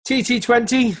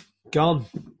TT20, gone.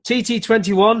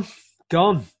 TT21,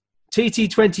 gone.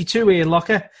 TT22, Ian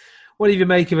Locker. What do you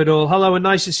make of it all? Hello, and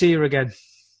nice to see you again.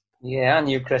 Yeah,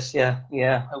 and you, Chris. Yeah.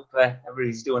 Hope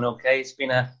everybody's doing okay. It's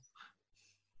been a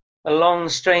long,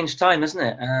 strange time, isn't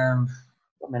it?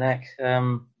 Got my neck.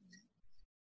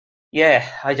 Yeah,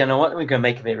 I don't know what we're going to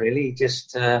make of it, really.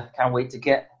 Just can't wait to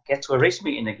get to a race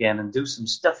meeting again and do some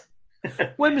stuff.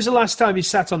 When was the last time you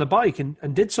sat on a bike and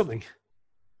did something?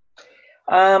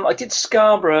 I did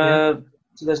Scarborough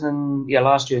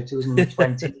last year,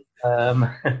 2020.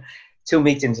 2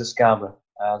 meetings at Scarborough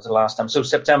was the last time. So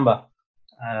September.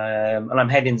 And I'm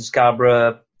heading to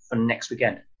Scarborough for next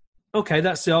weekend. Okay,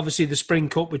 that's obviously the Spring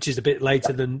Cup, which is a bit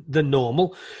later than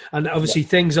normal. And obviously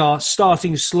things are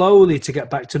starting slowly to get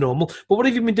back to normal. But what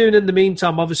have you been doing in the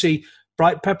meantime? Obviously,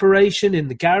 bright preparation in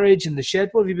the garage, in the shed.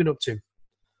 What have you been up to?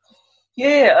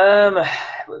 Yeah, a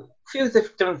few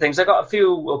different things. I got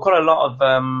quite a lot of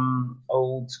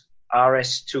old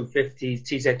RS250,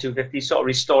 TZ250, sort of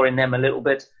restoring them a little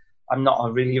bit. I'm not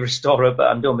a really restorer, but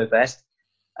I'm doing my best.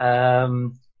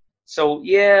 So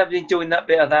yeah, I've been doing that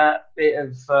bit of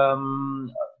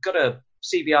got a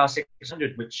CBR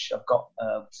 600, which I've got,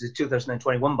 which is a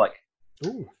 2021 bike.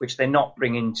 Ooh. Which they're not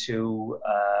bringing to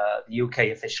the UK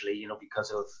officially,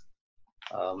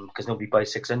 because nobody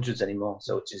buys 600s anymore,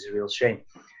 so which is a real shame.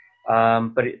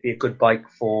 But it'd be a good bike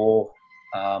for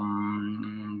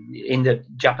in the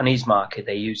Japanese market.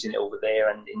 They're using it over there,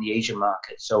 and in the Asian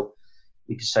market. So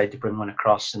we decided to bring one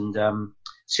across, and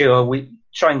so we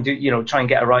try and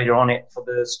get a rider on it for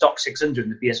the stock 600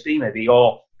 and the BSB maybe,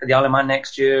 or for the Isle of Man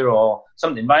next year or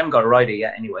something. But I haven't got a rider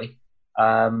yet anyway.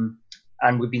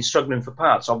 And we've been struggling for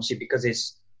parts, obviously,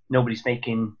 because nobody's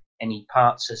making any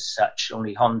parts as such,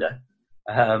 only Honda.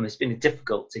 It's been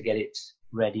difficult to get it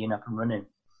ready and up and running.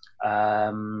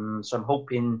 So I'm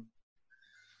hoping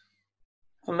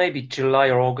for maybe July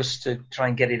or August to try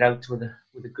and get it out with a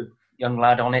good young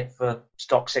lad on it for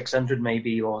stock 600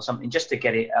 maybe, or something, just to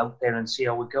get it out there and see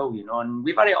how we go, And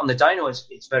we've had it on the dyno.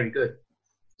 It's very good. Okay.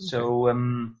 So,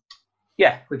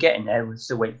 we're getting there. We're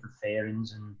still waiting for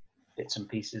fairings and bits and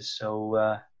pieces.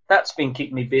 So that's been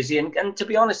keeping me busy. And to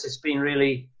be honest, it's been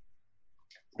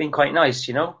quite nice,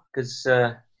 because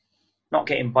not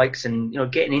getting bikes and,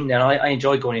 getting in there. I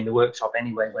enjoy going in the workshop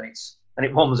anyway when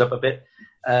it warms up a bit.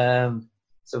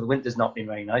 So the winter's not been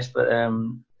very nice, but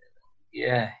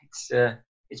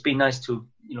it's been nice to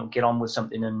get on with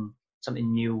something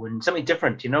new and something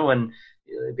different, and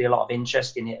there'll be a lot of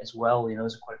interest in it as well.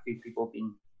 There's quite a few people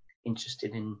been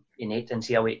interested in it and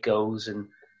see how it goes, and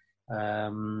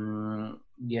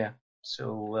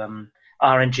so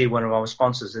RNG, one of our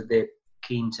sponsors, that they're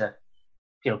keen to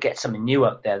get something new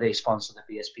out there. They sponsor the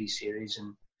BSP series,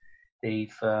 and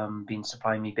they've been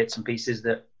supplying me bits and pieces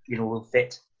that will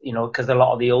fit, because a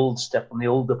lot of the old stuff on the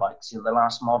older bikes, the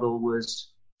last model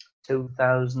was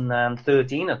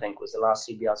 2013, I think, was the last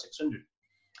CBR 600.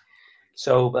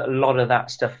 So, but a lot of that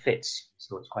stuff fits,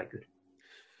 so it's quite good.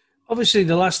 Obviously,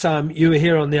 the last time you were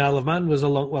here on the Isle of Man was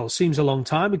seems a long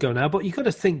time ago now, but you got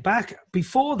to think back.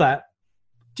 Before that,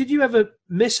 did you ever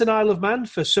miss an Isle of Man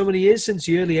for so many years, since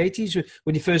the early 80s,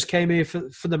 when you first came here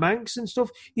for the Manx and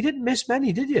stuff? You didn't miss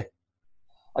many, did you?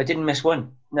 I didn't miss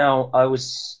one. No,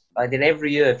 I did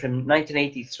every year from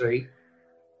 1983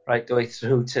 right the way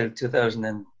through to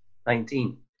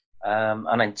 2019.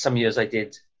 And then some years I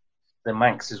did the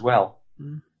Manx as well,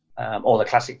 or the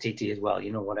Classic TT as well,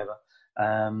 whatever.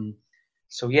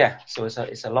 So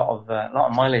it's a lot of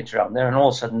mileage around there, and all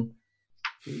of a sudden,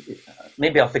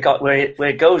 maybe I forgot where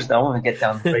it goes now when we get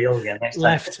down the hill again next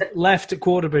time. left at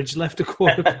Quarterbridge.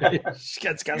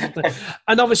 Gets cancelled.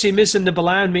 And obviously missing the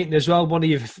Ballown meeting as well. One of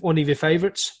your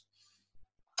favourites.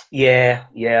 Yeah.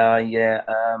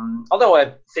 Although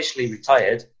I officially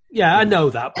retired. Yeah, I know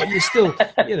that, but you're still,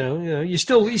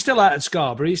 you're still out at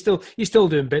Scarborough. You're still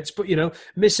doing bits, but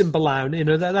missing Ballown,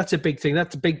 that's a big thing.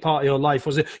 That's a big part of your life,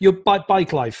 was it? Your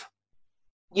bike life.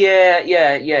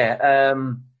 Yeah.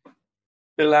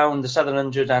 Ballown, the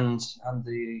 700, and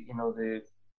the the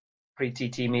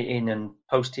pre-TT meeting and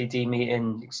post-TT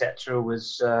meeting, etc.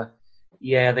 was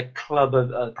the club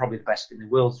of probably the best in the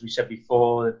world, as we said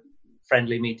before.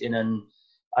 Friendly meeting, and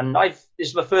this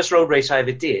is my first road race I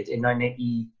ever did in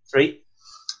 1983.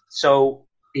 So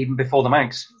even before the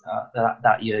Manx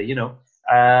that year,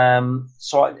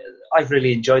 So I've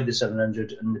really enjoyed the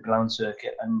 700 and the Ballown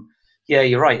circuit, and yeah,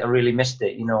 you're right. I really missed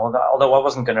it. Although I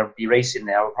wasn't going to be racing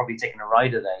there, I was probably taking a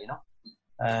rider there.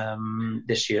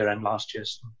 This year and last year.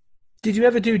 So. Did you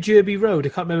ever do Derby Road? I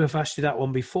can't remember if I asked you that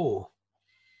one before.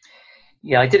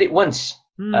 Yeah, I did it once,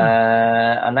 and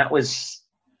that was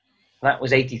That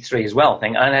was 83 as well, I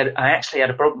think. And I actually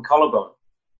had a broken collarbone,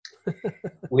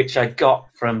 which I got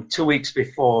from 2 weeks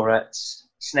before at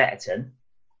Snetterton.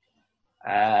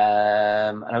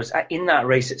 And I was in that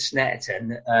race at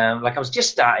Snetterton. I was just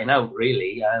starting out,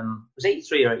 really. It was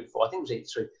 83 or 84. I think it was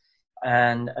 83.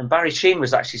 And Barry Sheene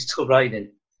was actually still riding.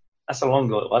 That's how long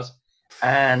ago it was.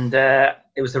 And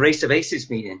it was the Race of Aces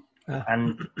meeting.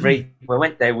 And we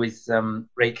went there with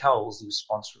Ray Cowles, who was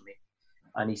sponsoring me.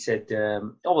 And he said,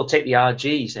 we'll take the RG.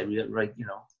 He said, right,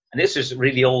 and this was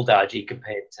really old RG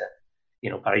compared to,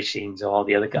 Barry Sheen's or all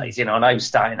the other guys, and I was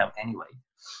starting out anyway.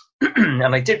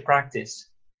 And I did practice,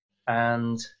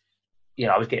 and,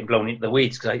 I was getting blown into the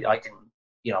weeds because I didn't,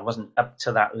 I wasn't up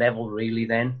to that level really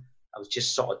then. I was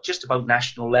just just about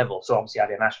national level. So obviously I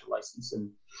had a national license and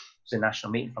it was a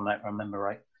national meeting from that, if I remember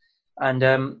right. And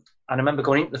I remember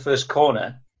going into the first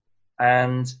corner,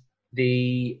 and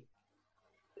the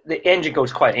engine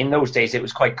goes quiet. In those days, it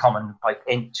was quite common, like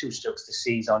two strokes to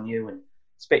seize on you and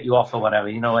spit you off or whatever,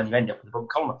 and you end up with a broken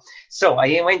column. So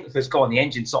I went the first corner, and the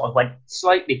engine sort of went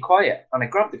slightly quiet, and I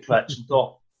grabbed the clutch and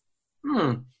thought,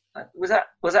 was that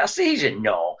a seizure?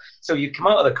 No. So you come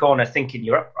out of the corner thinking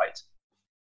you're upright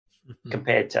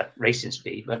compared to racing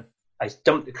speed, but I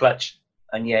dumped the clutch,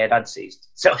 and it had seized.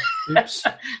 So I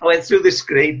went through the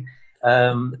screen,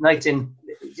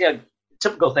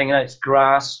 typical thing, it's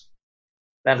grass,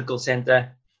 medical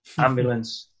centre,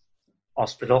 ambulance,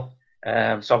 hospital.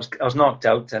 So I was knocked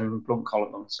out and broken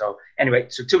collarbone. So anyway,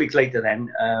 2 weeks later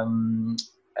then,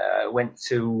 went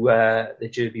to the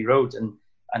Derby Road,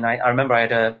 and I remember I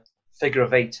had a figure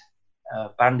of 8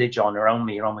 bandage on around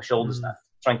my shoulders now,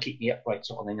 try and keep me upright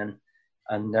sort of thing.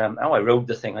 And how I rode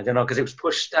the thing, I don't know, because it was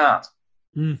push start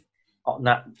on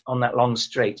that long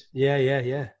straight.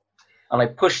 Yeah. And I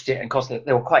pushed it, and of course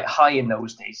they were quite high in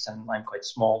those days, and I'm quite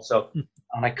small,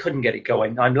 and I couldn't get it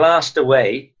going. I'm last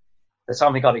away. The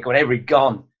time I got it going, every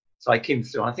gone. So I came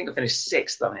through, and I think I finished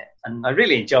 6th on it, and I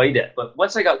really enjoyed it. But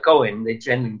once I got going, the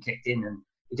adrenaline kicked in, and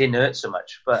it didn't hurt so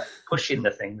much. But pushing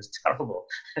the thing was terrible.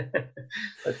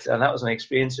 But that was my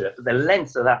experience with it. But the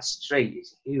length of that straight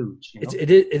is huge.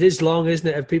 It is long, isn't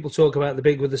it? People talk about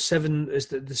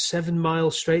the 7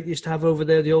 mile straight they used to have over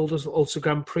there, the old Ulster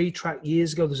Grand Prix track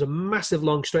years ago. There's a massive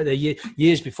long straight there,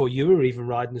 years before you were even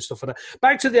riding and stuff like that.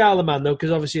 Back to the Isle of Man, though,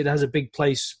 because obviously it has a big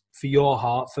place for your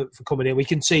heart for coming in. We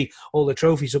can see all the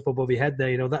trophies up above your head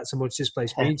there. That's how much this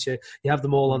place means to you. You have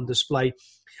them all on display.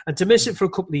 And to miss it for a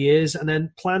couple of years and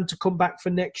then plan to come back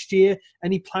for next year,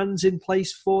 any plans in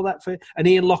place for that, for an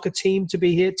Ian Locker team to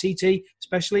be here, TT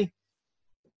especially?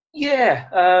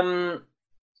 Yeah,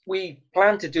 we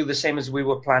plan to do the same as we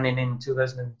were planning in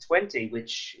 2020,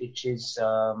 which is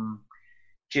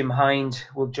Jim Hind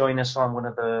will join us on one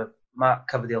of the Mark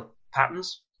Coverdale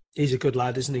patterns. He's a good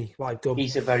lad, isn't he?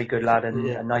 He's a very good lad and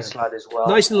a nice lad as well.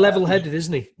 Nice and level-headed,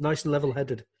 isn't he? Nice and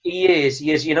level-headed. He is.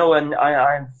 And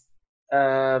I've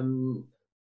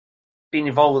been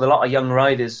involved with a lot of young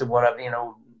riders and whatever,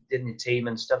 in the team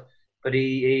and stuff. But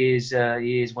he is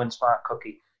one smart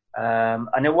cookie.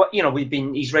 I know what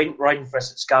he's riding for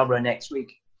us at Scarborough next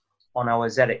week on our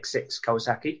ZX6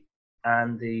 Kawasaki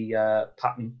and the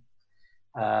pattern,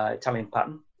 Italian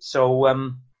pattern. So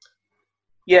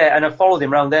and I followed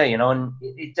him around there, and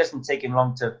it doesn't take him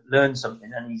long to learn something.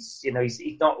 And he's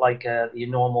not like the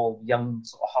normal young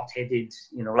sort of hot-headed,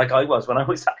 like I was when I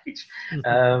was that age,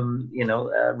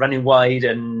 running wide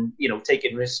and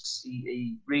taking risks.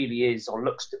 He really is, or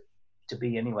looks to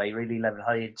be anyway, really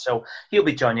level-headed. So he'll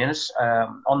be joining us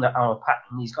on our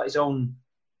pattern. He's got his own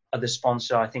other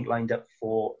sponsor, I think, lined up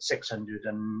for 600,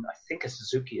 and I think a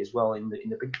Suzuki as well in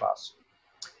the big class.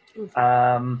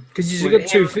 Because he's a good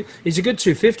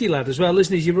 250 lad as well,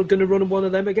 isn't he? You're going to run one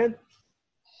of them again?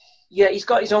 Yeah, he's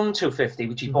got his own 250,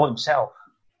 which he bought himself.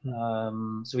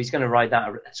 So he's going to ride that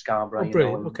at Scarborough.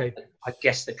 Brilliant. Okay. I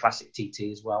guess the classic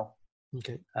TT as well.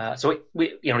 Okay. So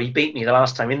he beat me the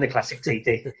last time in the classic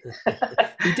TT.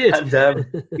 He did. And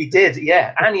he did,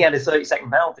 yeah. And he had a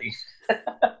 30-second penalty.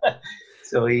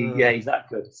 So he's that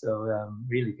good. So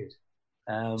really good.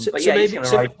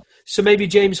 So maybe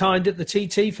James Hind at the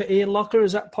TT for Ian Locker.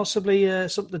 Is that possibly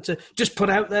something to just put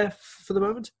out there for the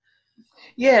moment?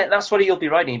 Yeah, that's what he'll be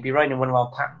riding. He'll be riding one of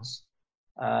our patterns,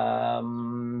 but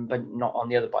not on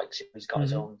the other bikes. He's got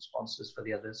his own sponsors for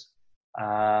the others.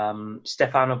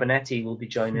 Stefano Bonetti will be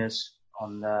joining us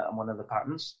on one of the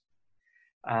patterns,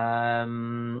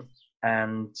 and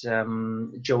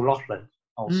Joe Laughlin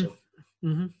also.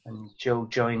 Mm-hmm. And Joe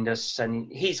joined us,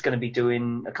 and he's going to be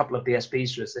doing a couple of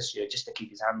BSBs for us this year just to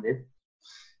keep his hand in.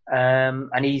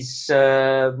 And he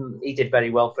did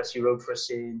very well for us. He rode for us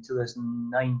in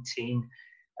 2019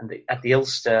 at the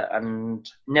Ulster, and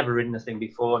never ridden the thing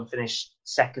before, and finished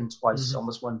second twice.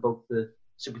 Almost won both the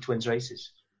Super Twins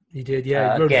races. He did,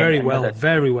 yeah. He rode Again,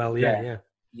 very well, yeah.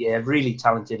 Yeah, really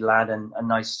talented lad, and a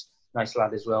nice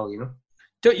lad as well, you know.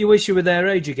 Don't you wish you were their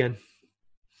age again?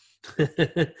 With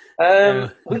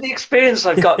the experience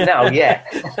I've got now, yeah.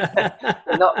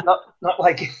 not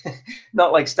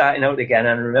like starting out again.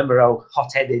 And remember how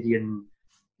hot-headed and,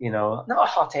 you know, not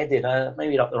hot-headed,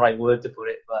 maybe not the right word to put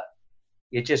it, but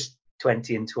you're just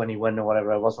 20 and 21 or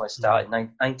whatever I was when I started. 19,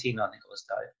 I think I was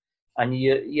started. And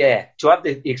to have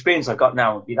the experience I've got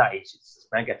now and be that age, it's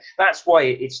mega. That's why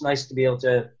it's nice to be able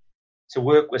to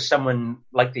work with someone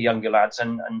like the younger lads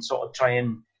and sort of try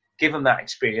and give them that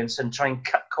experience and try and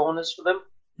cut corners for them.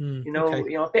 You know,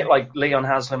 a bit like Leon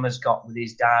Haslam has got with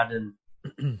his dad, and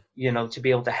you know, to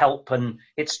be able to help, and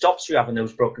it stops you having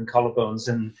those broken collarbones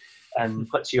and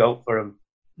puts you out for a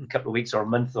couple of weeks or a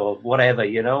month or whatever,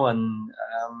 you know, and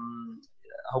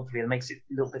hopefully it makes it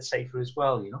a little bit safer as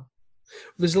well, you know.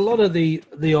 There's a lot of the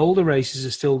older races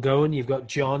are still going. You've got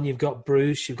John, you've got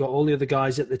Bruce, you've got all the other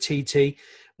guys at the TT,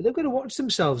 but they've got to watch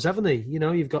themselves, haven't they? You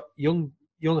know, you've got young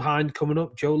Hind coming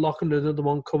up, Joe Locken, another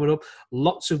one coming up,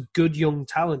 lots of good young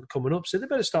talent coming up, so they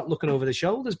better start looking over their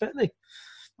shoulders, better they?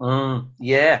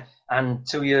 Yeah, and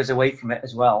 2 years away from it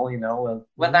as well, you know.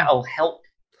 Well, that'll help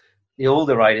the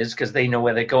older riders because they know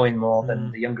where they're going more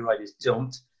than the younger riders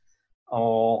don't.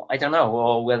 Or, I don't know,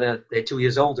 or whether they're 2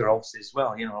 years older, obviously, as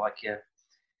well, you know, like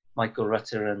Michael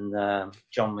Rutter and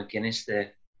John McGuinness,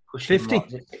 they're pushing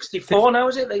 50. 64 now,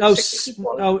 is it?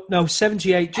 No,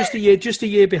 78. Just a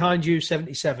year behind you,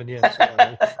 77.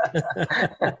 Yeah.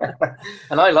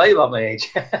 And I lie about my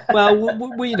age.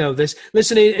 Well, we know this.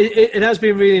 Listen, it has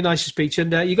been really nice to speak to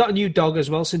you, and you got a new dog as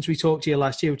well since we talked to you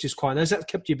last year, which is quite nice. That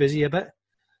kept you busy a bit.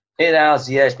 It has,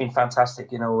 yeah. It's been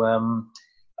fantastic. You know,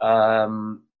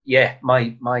 yeah,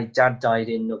 my dad died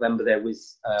in November there with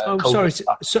COVID.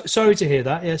 Sorry to hear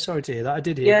that. Yeah, sorry to hear that. I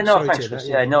did hear. Yeah, no, thanks.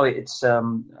 No, it's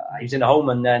he was in a home,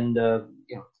 and then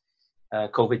you know,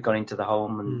 COVID got into the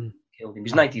home and killed him. He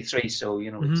was 93, so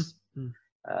you know, it's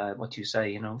what do you say,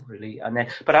 you know, really. And then,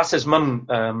 but Asa's mum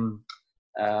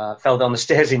fell down the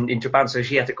stairs in Japan, so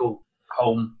she had to go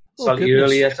home slightly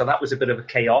earlier. So that was a bit of a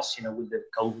chaos, you know, with the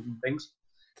COVID and things.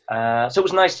 So it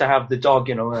was nice to have the dog,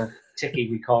 you know. Tiki,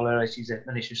 we call her. She's a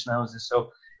malicious schnauzer, so it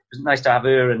was nice to have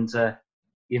her and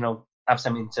you know, have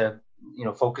something to, you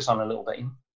know, focus on a little bit.